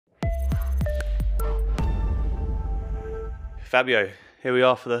Fabio, here we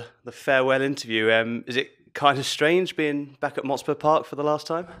are for the farewell interview. Is it kind of strange being back at Motspur Park for the last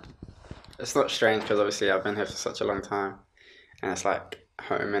time? It's not strange because obviously I've been here for such a long time, and it's like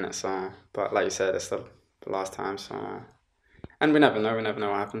home in it. So, but like you said, it's the last time. So, and we never know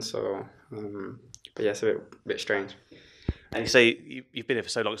what happens. So, but yeah, it's a bit strange. And you say you've been here for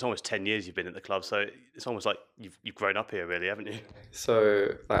so long, it's almost 10 years you've been at the club, so it's almost like you've grown up here really, haven't you? So,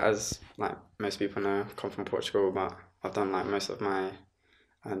 like as like most people know, I come from Portugal, but I've done like most of my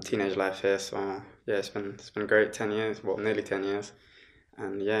teenage life here. So yeah, it's been great. 10 years, well, nearly 10 years,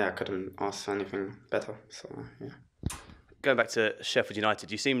 and yeah, I couldn't ask for anything better. So yeah. Going back to Sheffield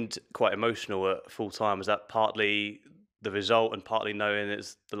United, you seemed quite emotional at full time. Was that partly the result and partly knowing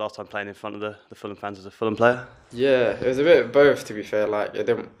it's the last time playing in front of the Fulham fans as a Fulham player? Yeah, it was a bit of both, to be fair. Like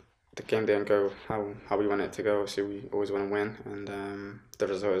the game didn't go how we wanted it to go. Obviously, we always want to win, and the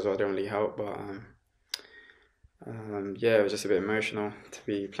result as well didn't really help. But yeah, it was just a bit emotional to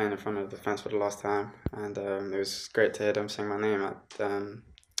be playing in front of the fans for the last time, and it was great to hear them sing my name at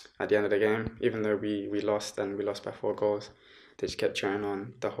the end of the game. Even though we lost and we lost by 4 goals, they just kept cheering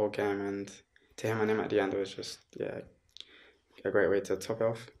on the whole game, and to hear my name at the end was just a great way to top it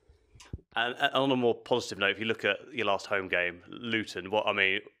off. And on a more positive note, if you look at your last home game, Luton, what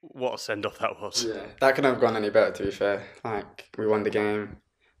a send off that was. Yeah, that couldn't have gone any better, to be fair. Like, we won the game,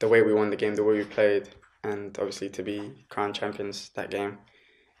 the way we won the game, the way we played, and obviously to be crowned champions that game.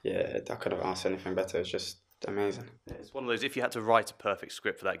 Yeah, I couldn't have asked anything better. It's just amazing. It's one of those, if you had to write a perfect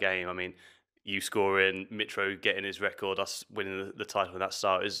script for that game, you scoring, Mitro getting his record, us winning the title and that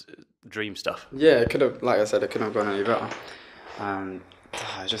start is dream stuff. Yeah, it could have, like I said, it couldn't have gone any better.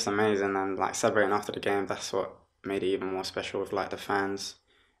 It's just amazing, and like celebrating after the game, that's what made it even more special with like the fans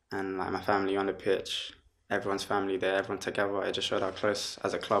and like my family on the pitch, everyone's family there, everyone together. It just showed how close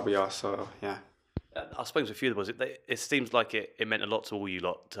as a club we are. So yeah. I suppose with a few of the boys, it seems like it meant a lot to all you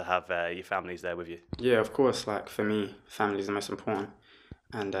lot to have your families there with you. Yeah, of course. Like for me, family is the most important,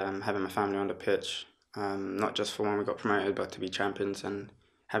 and having my family on the pitch, not just for when we got promoted, but to be champions and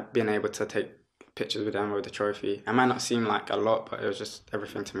have been able to take pictures with them with the trophy. It might not seem like a lot, but it was just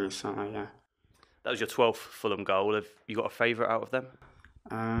everything to me. So yeah. That was your 12th Fulham goal. Have you got a favourite out of them?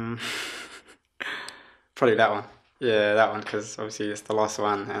 Probably that one. Yeah, that one, because obviously it's the last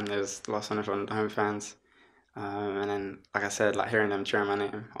one, and there's the last one in front of the home fans. And then, like I said, like hearing them cheering my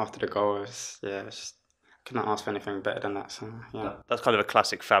name after the goal was, it's just, could not ask for anything better than that. So yeah. That's kind of a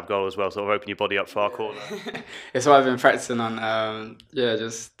classic Fab goal as well, sort of open your body up far corner. It's what I've been practicing on.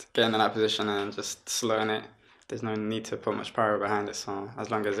 Just getting in that position and just slowing it. There's no need to put much power behind it, so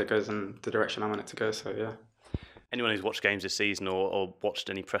as long as it goes in the direction I want it to go, so yeah. Anyone who's watched games this season or watched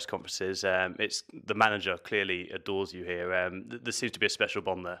any press conferences, it's the manager clearly adores you here. There seems to be a special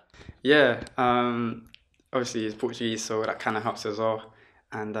bond there. Yeah, obviously he's Portuguese, so that kind of helps as well.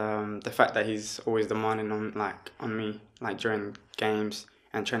 And the fact that he's always demanding on me, like during games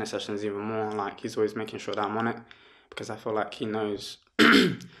and training sessions even more, like he's always making sure that I'm on it, because I feel like he knows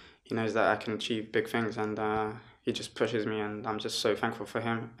he knows that I can achieve big things, and he just pushes me, and I'm just so thankful for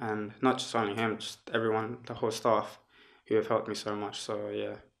him, and not just only him, just everyone, the whole staff who have helped me so much. So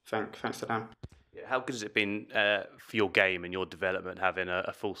yeah, thanks to them. How good has it been for your game and your development having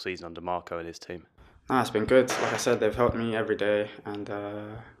a full season under Marco and his team? No, it's been good. Like I said, they've helped me every day, and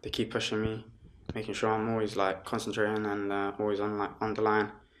they keep pushing me, making sure I'm always like concentrating and always on the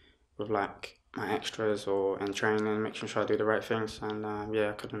line with like my extras or in training, making sure I do the right things. And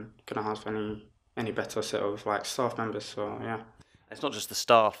I couldn't ask for any better set of like staff members. So yeah. It's not just the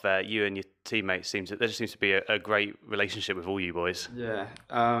staff. You and your teammates there just seems to be a great relationship with all you boys. Yeah,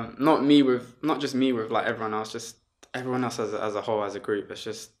 not just me with like everyone else, just everyone else as a whole, as a group. It's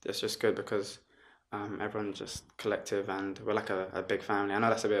just good because everyone's just collective, and we're like a big family. I know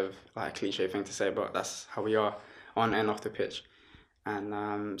that's a bit of like a cliche thing to say, but that's how we are on and off the pitch.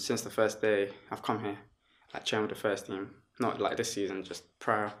 And since the first day I've come here, like training with the first team, not like this season, just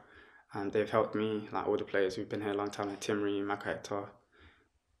prior, they've helped me, like all the players who've been here a long time, like Timry, Mako Hector,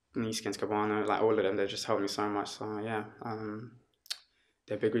 Niskins Cabano, like all of them, they've just helped me so much. So yeah,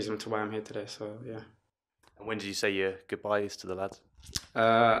 they're a big reason to why I'm here today. So yeah. And when did you say your goodbyes to the lads?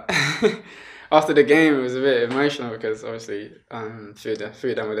 After the game, it was a bit emotional because obviously few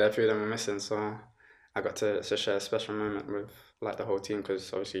of them were there, few of them were missing. So I got to share a special moment with like the whole team,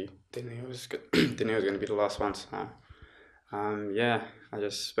 because obviously they knew it was good. They knew it was going to be the last one. So I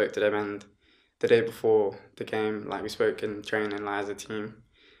just spoke to them, and the day before the game, like we spoke in training like as a team,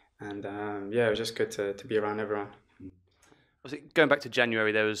 and it was just good to be around everyone. Was it going back to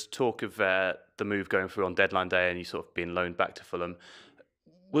January? There was talk of the move going through on deadline day, and you sort of being loaned back to Fulham.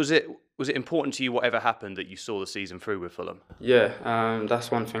 Was it important to you, whatever happened, that you saw the season through with Fulham? Yeah,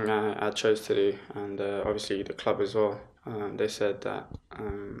 that's one thing I chose to do, and obviously the club as well. They said that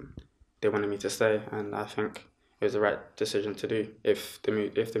they wanted me to stay, and I think it was the right decision to do if the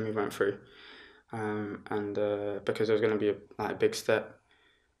move went through, and because it was going to be a big step,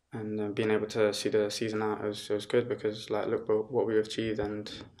 and being able to see the season out, it was good because like look what we've achieved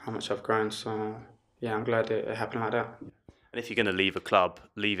and how much I've grown. So yeah, I'm glad it happened like that. And if you're going to leave a club,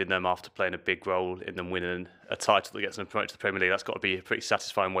 leaving them after playing a big role in them winning a title that gets them promoted to the Premier League, that's got to be a pretty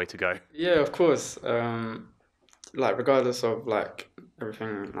satisfying way to go. Yeah, of course. Like regardless of like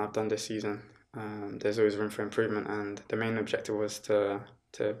everything I've done this season, there's always room for improvement, and the main objective was to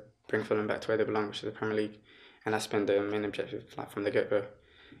bring Fulham back to where they belong, which is the Premier League, and that's been the main objective, like from the get-go,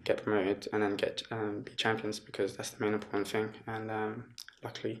 get promoted and then be champions, because that's the main important thing. And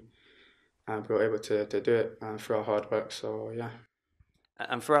luckily, we were able to do it through our hard work. So yeah.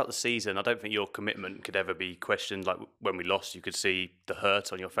 And throughout the season, I don't think your commitment could ever be questioned. Like when we lost, you could see the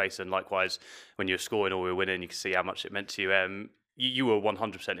hurt on your face, and likewise, when you were scoring or we were winning, you could see how much it meant to you. You were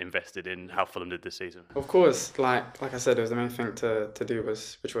 100% invested in how Fulham did this season. Of course, like I said, it was the main thing to do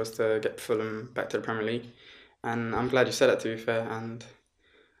which was to get Fulham back to the Premier League, and I'm glad you said that, to be fair. And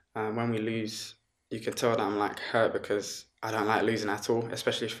when we lose, you can tell that I'm like hurt, because I don't like losing at all,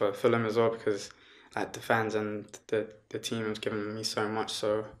 especially for Fulham as well, because like the fans and the team have given me so much,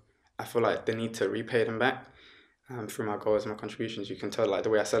 so I feel like they need to repay them back through my goals and my contributions. You can tell like the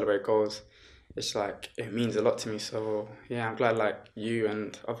way I celebrate goals, it's like it means a lot to me. So yeah, I'm glad like you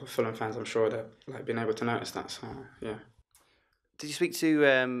and other Fulham fans, I'm sure, that like been able to notice that. So yeah. Did you speak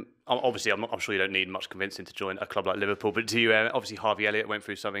to? Obviously, I'm sure you don't need much convincing to join a club like Liverpool, but do you? Obviously, Harvey Elliott went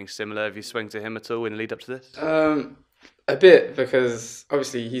through something similar. Have you swung to him at all in the lead up to this? A bit, because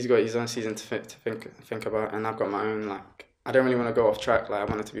obviously he's got his own season to think about, and I've got my own. Like, I don't really want to go off track. Like, I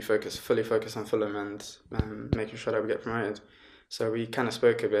wanted to be fully focused on Fulham and making sure that we get promoted. So we kind of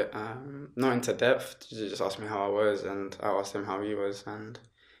spoke a bit, not into depth. He just asked me how I was, and I asked him how he was, and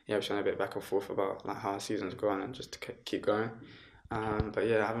yeah, we went a bit back and forth about like how our season's gone and just to keep going. But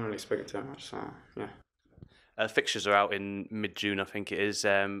yeah, I haven't really spoken to him much. So yeah. Fixtures are out in mid-June, I think it is.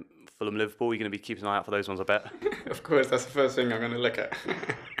 Fulham, Liverpool. You're going to be keeping an eye out for those ones, I bet. Of course, that's the first thing I'm going to look at.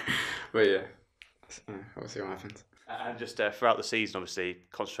 But yeah, we'll see what happens. And just throughout the season, obviously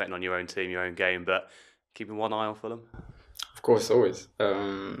concentrating on your own team, your own game, but keeping one eye on Fulham. Of course, always.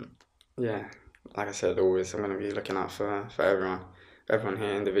 Yeah, like I said, always. I'm going to be looking out for everyone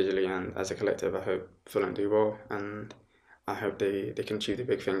here individually and as a collective. I hope Fulham do well, and I hope they can achieve the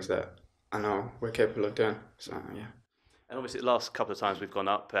big things that I know we're capable of doing. So yeah. And obviously, the last couple of times we've gone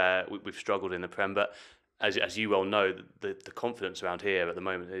up, we've struggled in the Prem. But as you well know, the confidence around here at the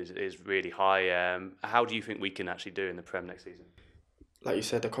moment is really high. How do you think we can actually do in the Prem next season? Like you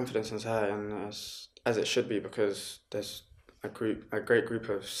said, the confidence is high, and as it should be, because there's a great group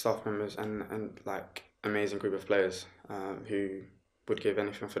of staff members and like amazing group of players who would give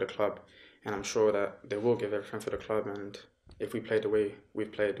anything for the club, and I'm sure that they will give everything for the club. And if we play the way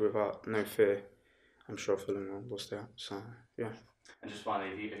we've played without no fear, I'm sure Fulham will stay up. So yeah. And just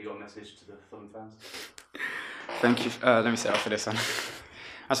finally, have you got a message to the Fulham fans? Thank you. Let me set up for this one.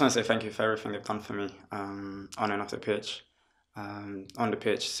 I just want to say thank you for everything they've done for me on and off the pitch. On the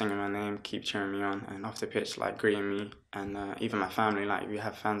pitch, singing my name, keep cheering me on, and off the pitch, like greeting me, and even my family. Like, we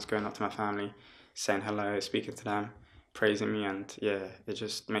have fans going up to my family, saying hello, speaking to them, praising me, and yeah, it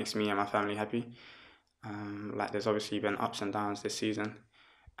just makes me and my family happy. Like, there's obviously been ups and downs this season,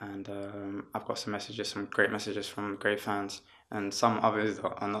 and I've got some great messages from great fans, and some others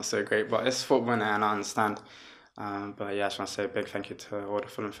are not so great, but it's football and I understand. But yeah, I just want to say a big thank you to all the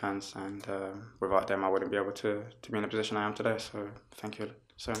Fulham fans, and without them I wouldn't be able to be in the position I am today, so thank you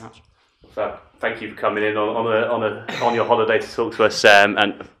so much. Thank you for coming in on your holiday to talk to us,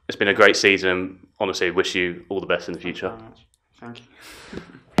 and it's been a great season. Honestly, wish you all the best in the future. Thank you very much. Thank you.